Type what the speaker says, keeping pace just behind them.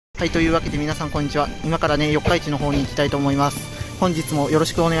はい、というわけで皆さんこんにちは。今からね、四日市の方に行きたいと思います。本日もよろ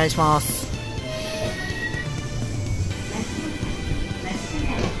しくお願いします。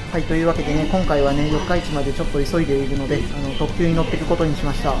はい、というわけでね、今回はね、四日市までちょっと急いでいるので、特急に乗っていくことにし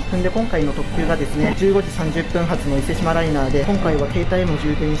ました。んで、今回の特急がですね、15時30分発の伊勢志摩ライナーで、今回は携帯も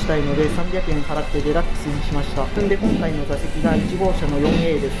充電したいので、300円払ってデラックスにしました。んで、今回の座席が1号車の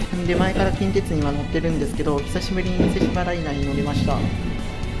 4A です。んで、前から近鉄には乗ってるんですけど、久しぶりに伊勢志摩ライナーに乗りました。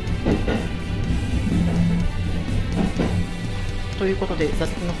ということで、座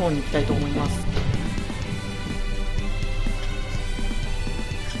席の方に行きたいと思います。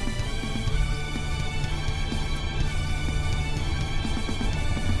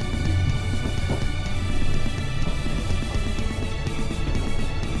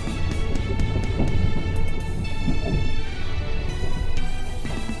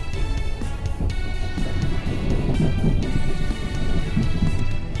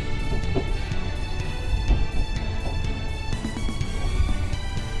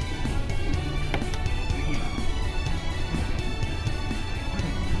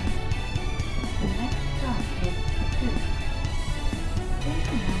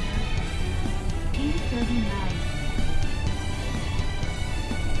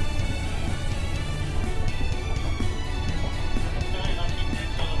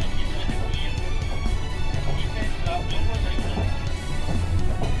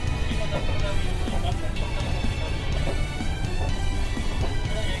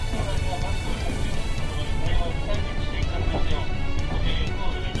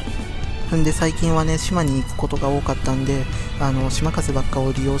んで最近はね、島に行くことが多かったんで、島風ばっか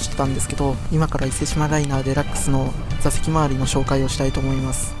を利用してたんですけど、今から伊勢志摩ライナーデラックスの座席周りの紹介をしたいと思い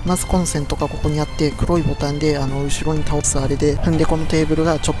ます。まずコンセントがここにあって、黒いボタンで後ろに倒すあれで、んでこのテーブル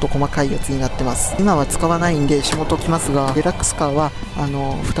がちょっと細かいやつになってます。今は使わないんで下ときますが、デラックスカーは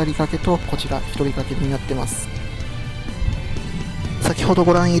2人掛けとこちら1人掛けになってます。先ほど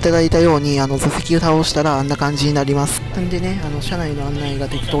ご覧いただいたように座席を倒したらあんな感じになります。んでね、車内の案内が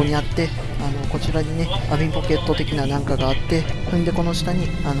適当にあって、こちらにねアビンポケット的ななんかがあって、んでこの下に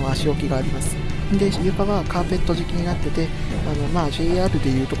足置きがあります。で床はカーペット敷きになってて、JR で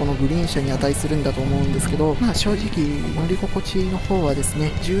いうとこのグリーン車に値するんだと思うんですけど、正直乗り心地の方はです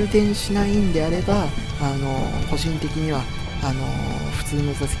ね、充電しないんであれば個人的には普通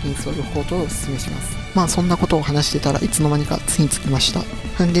の座席に座ることをお勧めします。そんなことを話してたらいつの間にかついに着きました。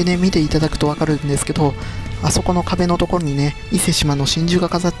んでね、見ていただくとわかるんですけど、あそこの壁のところにね、伊勢志摩の真珠が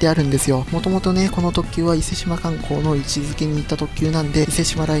飾ってあるんですよ。もともとね、この特急は伊勢志摩観光の位置づけに行った特急なんで、伊勢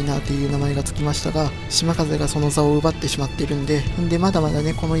志摩ライナーという名前がつきましたが、島風がその座を奪ってしまっているんで、まだまだ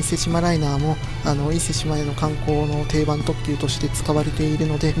ね、この伊勢志摩ライナーも、伊勢志摩への観光の定番特急として使われている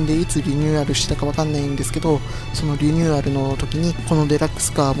ので、いつリニューアルしたかわかんないんですけど、そのリニューアルの時に、このデラック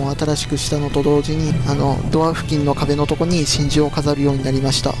スカーも新しくしたのと同時に、ドア付近の壁のとこに真珠を飾るようになり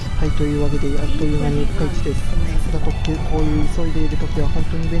ました。はい、というわけで、あっという間に四日市です。さすが特急、こういう急いでいる時は本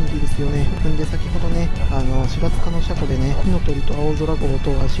当に便利ですよね。んで先ほどね、白塚の車庫でね、火の鳥と青空号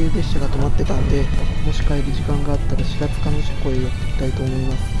と足湯列車が止まってたんで、もし帰る時間があったら白塚の車庫へ寄っていきたいと思い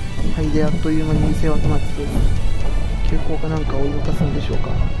ます。はい、であっという間に店は止まって、急行かなんか追い抜かすんでしょうか。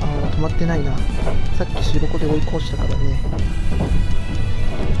止まってないな。さっき白子で追い越したからね。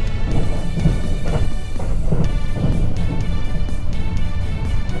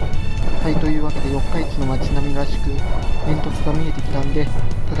はい、というわけで四日市の街並みらしく煙突が見えてきたんで、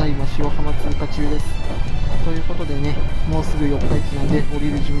ただいま塩浜通過中です。ということでね、もうすぐ四日市なんで降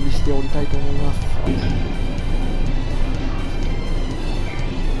りる準備して降りたいと思います。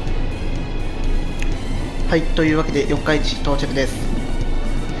はい、というわけで四日市到着です。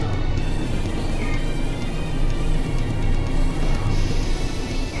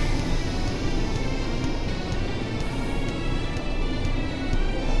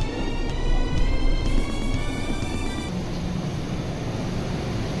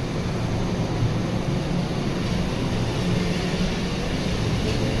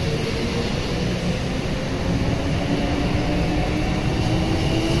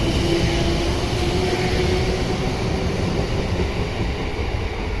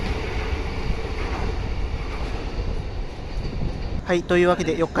はい、というわけ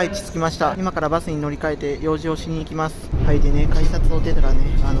で四日市着きました。今からバスに乗り換えて用事をしに行きます。はい、でね、改札を出たらね、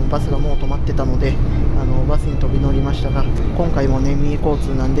バスがもう止まってたので、バスに飛び乗りましたが、今回もね、三重交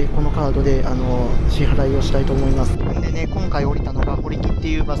通なんで、このカードで支払いをしたいと思います。でね、今回降りたのが堀木って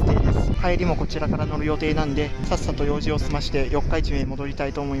いうバス停です。帰りもこちらから乗る予定なんで、さっさと用事を済まして四日市へ戻りた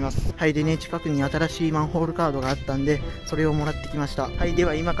いと思います。はい、でね、近くに新しいマンホールカードがあったんで、それをもらってきました。はい、で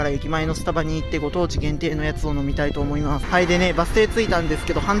は今から駅前のスタバに行ってご当地限定のやつを飲みたいと思います。はい、でね、バス停着いたんです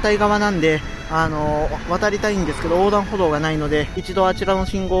けど、反対側なんで、渡りたいんですけど、横断歩道がないので、一度あちらの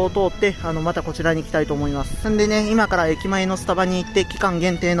信号を通って、またこちらに行きたいと思います。んでね、今から駅前のスタバに行って、期間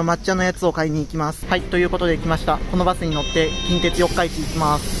限定の抹茶のやつを買いに行きます。はい、ということで来ました。このバスに乗って、近鉄四日市行き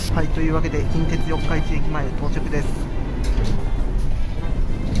ます。はい、というわけで、近鉄四日市駅前到着です。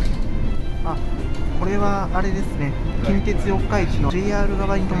あ、これはあれですね。近鉄四日市の JR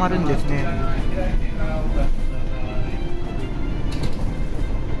側に止まるんですね。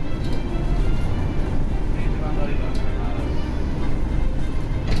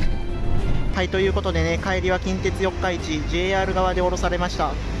はい、ということでね、帰りは近鉄四日市 JR 側で降ろされまし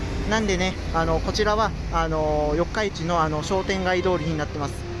た。なんでね、こちらは四日市の商店街通りになってま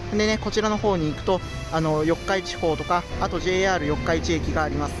す。でね、こちらの方に行くと四日市港とか、あと JR 四日市駅があ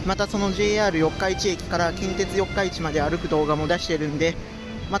ります。またその JR 四日市駅から近鉄四日市まで歩く動画も出してるんで、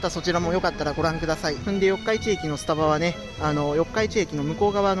またそちらもよかったらご覧ください。んで四日市駅のスタバはね、四日市駅の向こ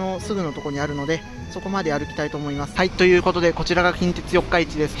う側のすぐのとこにあるので、そこまで歩きたいと思います。はい、ということでこちらが近鉄四日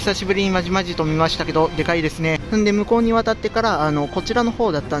市です。久しぶりにまじまじと見ましたけど、でかいですね。んで向こうに渡ってからこちらの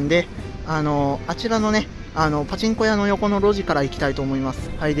方だったんで、あちらのね、パチンコ屋の横の路地から行きたいと思います。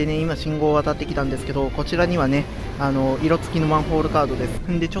はい、でね、今信号を渡ってきたんですけど、こちらにはね、色付きのマンホールカードです。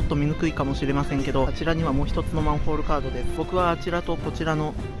んでちょっと見にくいかもしれませんけど、あちらにはもう一つのマンホールカードです。僕はあちらとこちら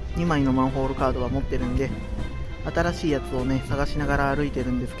の2枚のマンホールカードは持ってるんで、新しいやつをね、探しながら歩いてる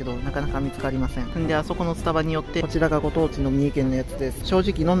んですけど、なかなか見つかりません。んで、あそこのスタバによって、こちらがご当地の三重県のやつです。正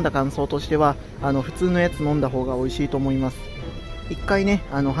直飲んだ感想としては、普通のやつ飲んだ方が美味しいと思います。1回ね、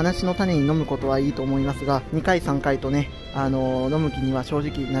話の種に飲むことはいいと思いますが、2回3回とね、飲む気には正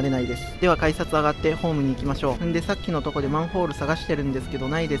直なれないです。では改札上がってホームに行きましょう。んで、さっきのとこでマンホール探してるんですけど、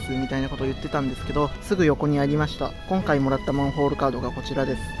ないですみたいなことを言ってたんですけど、すぐ横にありました。今回もらったマンホールカードがこちら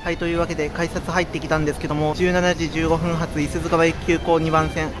です。はい、というわけで改札入ってきたんですけども、17時15分発伊勢塚場行き急行2番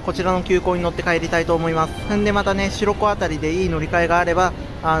線、こちらの急行に乗って帰りたいと思います。んで、またね、白子あたりでいい乗り換えがあれば、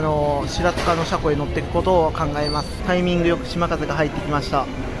白塚の車庫へ乗っていくことを考えます。タイミングよく島風が入ってきました。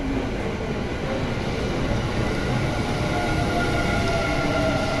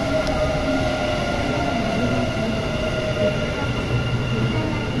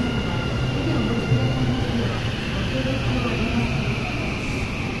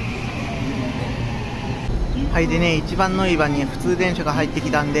はい、でね、一番のいい番に普通電車が入って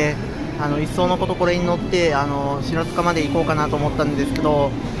きたんで、一層のことこれに乗って白塚まで行こうかなと思ったんですけど、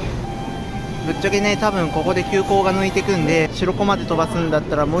ぶっちゃけね、多分ここで急行が抜いてくんで、白子まで飛ばすんだっ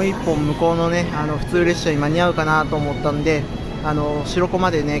たらもう一本向こうのね、普通列車に間に合うかなと思ったんで、白子ま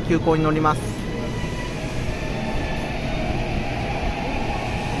でね、急行に乗ります。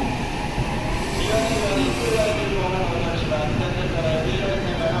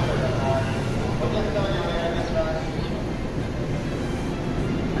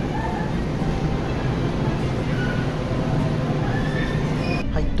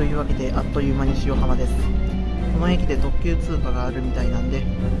はい、というわけであっという間に塩浜です。この駅で特急通過があるみたいなんで、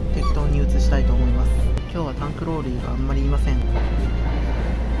適当に移したいと思います。今日はタンクローリーがあんまりいません。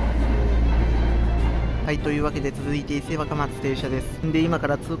はい、というわけで続いて伊勢若松停車です。で、今か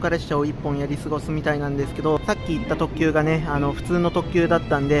ら通過列車を1本やり過ごすみたいなんですけど、さっき言った特急がね、普通の特急だっ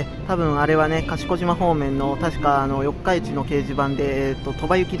たんで、多分あれはね、賢島方面の確か四日市の掲示板で、鳥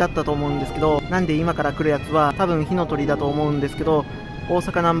羽行きだったと思うんですけど、なんで今から来るやつは多分火の鳥だと思うんですけど、大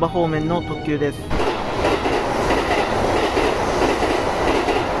阪難波方面の特急です。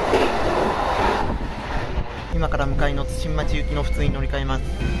今から向かいの津新町行きの普通に乗り換えます。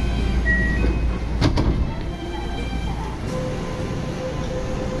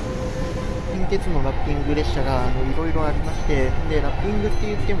近鉄のラッピング列車がいろいろありまして、でラッピングって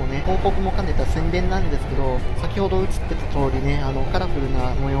言ってもね、広告も兼ねた宣伝なんですけど、先ほど映ってた通りね、カラフル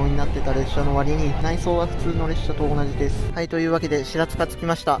な模様になってた列車の割に内装は普通の列車と同じです。はい、というわけで白塚着き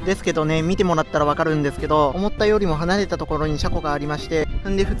ました。ですけどね、見てもらったらわかるんですけど、思ったよりも離れたところに車庫がありまして、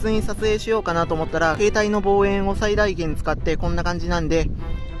んで普通に撮影しようかなと思ったら、携帯の望遠を最大限使ってこんな感じなんで、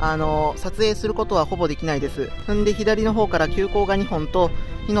撮影することはほぼできないです。んで左の方から急行が2本と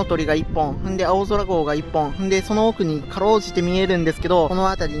火の鳥が1本、んで青空号が1本、んでその奥にかろうじて見えるんですけど、この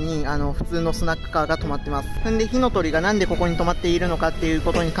辺りに普通のスナックカーが止まってます。んで火の鳥がなんでここに止まっているのかっていう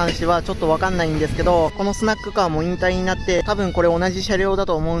ことに関してはちょっとわかんないんですけど、このスナックカーも引退になって、多分これ同じ車両だ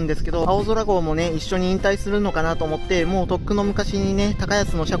と思うんですけど、青空号もね、一緒に引退するのかなと思って、もうとっくの昔にね、高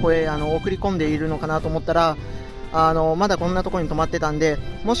安の車庫へ送り込んでいるのかなと思ったら、まだこんなところに止まってたんで、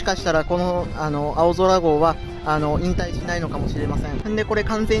もしかしたらこの、青空号は、引退しないのかもしれません。んで、これ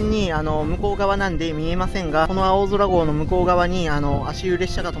完全に、向こう側なんで見えませんが、この青空号の向こう側に、足湯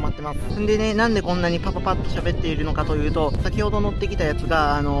列車が止まってます。んでね、なんでこんなにパパパッと喋っているのかというと、先ほど乗ってきたやつ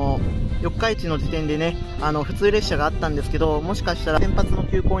が、四日市の時点でね、普通列車があったんですけど、もしかしたら先発の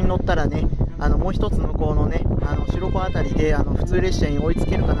急行に乗ったらね、もう一つ向こうのね、白子あたりで、普通列車に追いつ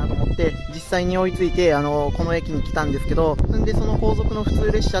けるかなと思って、実際に追いついて、この駅に来たんですけど、んで、その後続の普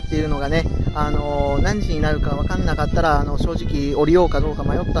通列車っていうのがね、何時になるかわかんなかったら、正直降りようかどうか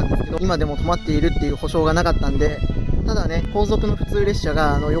迷ったんですけど、今でも止まっているっていう保証がなかったんで、ただね、後続の普通列車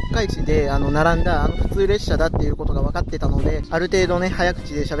が、四日市で、並んだ、普通列車だっていうことが分かってたので、ある程度ね、早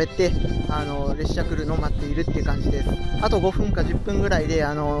口で喋って、列車来るのを待っているっていう感じです。あと5分か10分ぐらいで、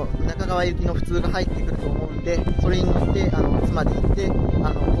中川行きの普通が入ってくると思うんで、それに乗って、津まで行って、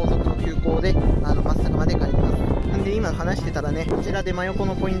後続の急行で、松阪まで帰ります。んで、今話してたらね、こちらで真横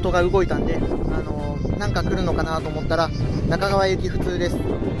のポイントが動いたんで、なんか来るのかなと思ったら、中川行き普通です。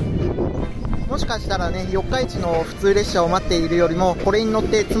もしかしたらね、四日市の普通列車を待っているよりも、これに乗っ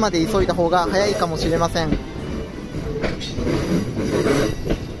て津まで急いだ方が早いかもしれません。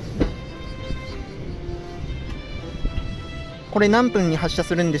これ何分に発車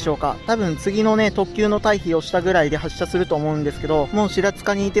するんでしょうか。多分次のね、特急の退避をしたぐらいで発車すると思うんですけど、もう白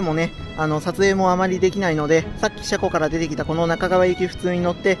塚にいてもね、撮影もあまりできないので、さっき車庫から出てきたこの中川行き普通に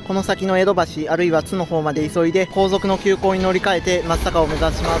乗って、この先の江戸橋、あるいは津の方まで急いで、後続の急行に乗り換えて松阪を目指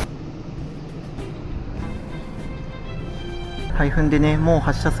します。はい、踏んでね、もう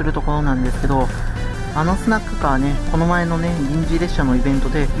発車するところなんですけど、スナックカーね、この前のね、臨時列車のイベント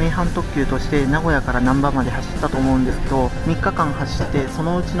で、名阪特急として名古屋から難波まで走ったと思うんですけど、3日間走って、そ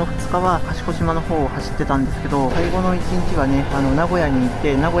のうちの2日は賢島の方を走ってたんですけど、最後の1日はね、名古屋に行っ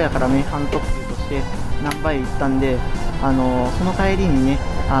て、名古屋から名阪特急として難波へ行ったんで、その帰りにね、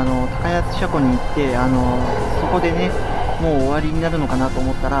高安車庫に行って、そこでね、もう終わりになるのかなと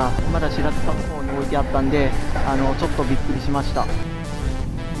思ったら、まだ白塚の方に置いてあったんで、ちょっとびっくりしました。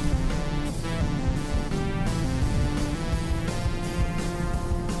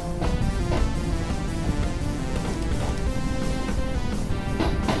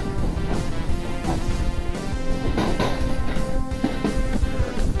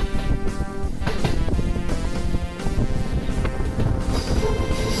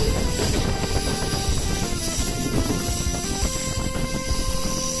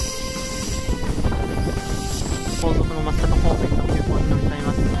後続の松阪方面の急行に乗り換え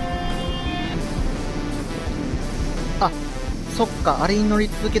ます。あ、そっか、あれに乗り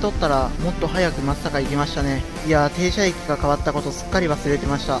続けとったらもっと早く松阪行きましたね。いやー、停車駅が変わったことすっかり忘れて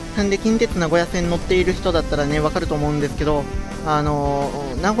ました。んで、近鉄名古屋線乗っている人だったらね、わかると思うんですけど、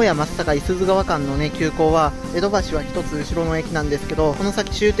名古屋松阪伊豆川間のね、急行は、江戸橋は一つ後ろの駅なんですけど、この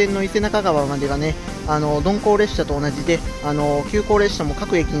先終点の伊勢中川までがね、鈍行列車と同じで、急行列車も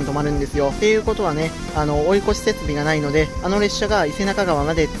各駅に止まるんですよ。っていうことはね、追い越し設備がないので、列車が伊勢中川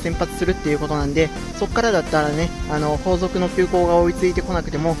まで先発するっていうことなんで、そっからだったらね、後続の急行が追いついてこなく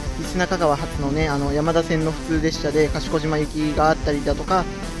ても、伊勢中川発のね、山田線の普通列車で賢島行きがあったりだとか、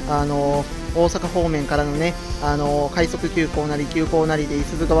大阪方面からのね、快速急行なり急行なりで伊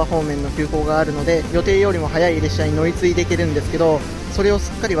豆川方面の急行があるので、予定よりも早い列車に乗り継いでいけるんですけど、それを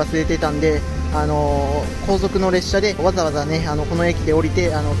すっかり忘れてたんで、後続の列車でわざわざね、この駅で降り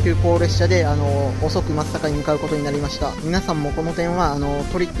て、急行列車で、遅く松阪に向かうことになりました。皆さんもこの点は、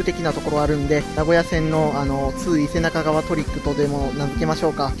トリック的なところあるんで、名古屋線の、通伊勢中川トリックとでも名付けましょ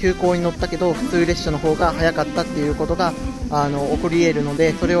うか。急行に乗ったけど、普通列車の方が早かったっていうことが、起こり得るの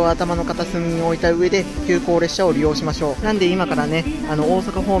で、それを頭の片隅に置いた上で、急行列車を利用しましょう。なんで今からね、大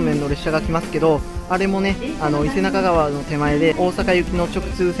阪方面の列車が来ますけど、あれもね、伊勢中川の手前で大阪行きの直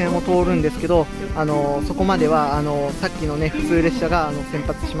通線を通るんですけど、そこまではさっきのね、普通列車が先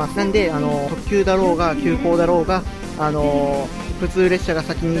発します。なんで特急だろうが急行だろうが普通列車が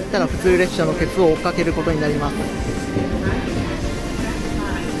先に行ったら普通列車のケツを追っかけることになります。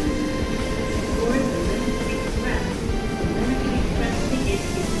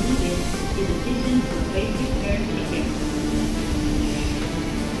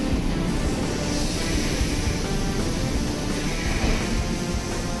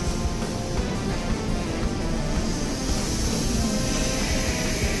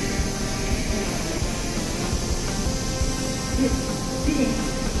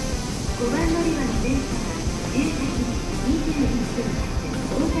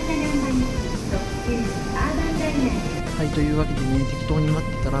というわけでね、適当に待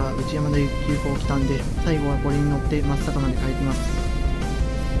ってたら内山の急行来たんで、最後はこれに乗って松阪まで帰ります。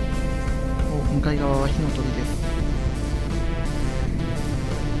向かい側は火の鳥です。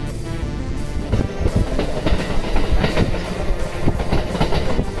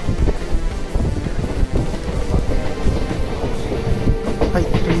はい、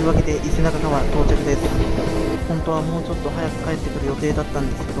というわけで伊勢中川到着です。本当はもうちょっと早く帰ってくる予定だったん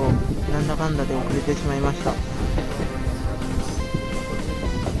ですけど、なんだかんだで遅れてしまいました。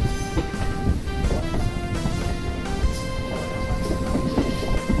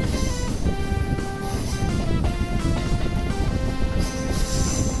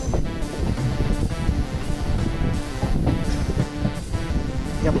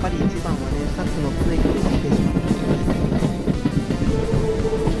やっぱり一番はね、さっきのブレーキで来てしまった気がして、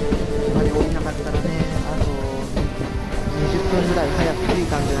あれ降りなかったらね、あと20分ぐらい早く着い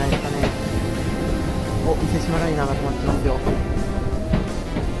たんじゃないですかね。伊勢志摩ライナーが止まってますよ。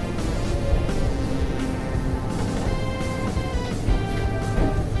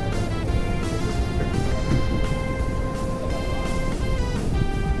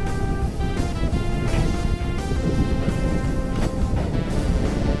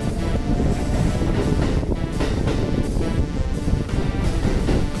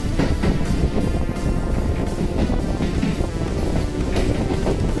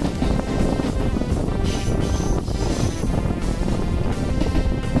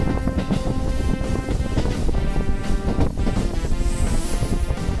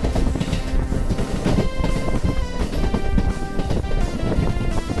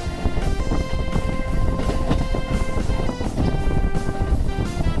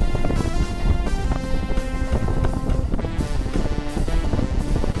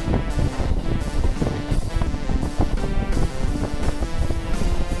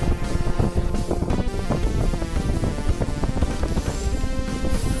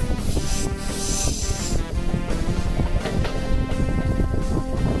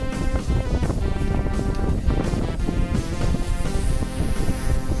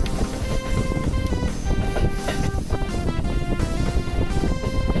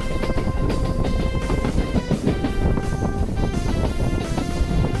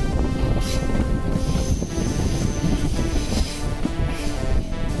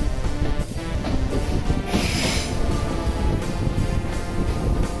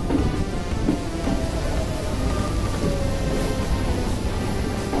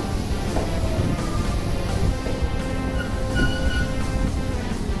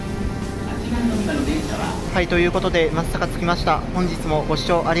はい、ということで松阪着きました。本日もご視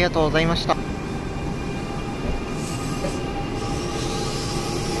聴ありがとうございました。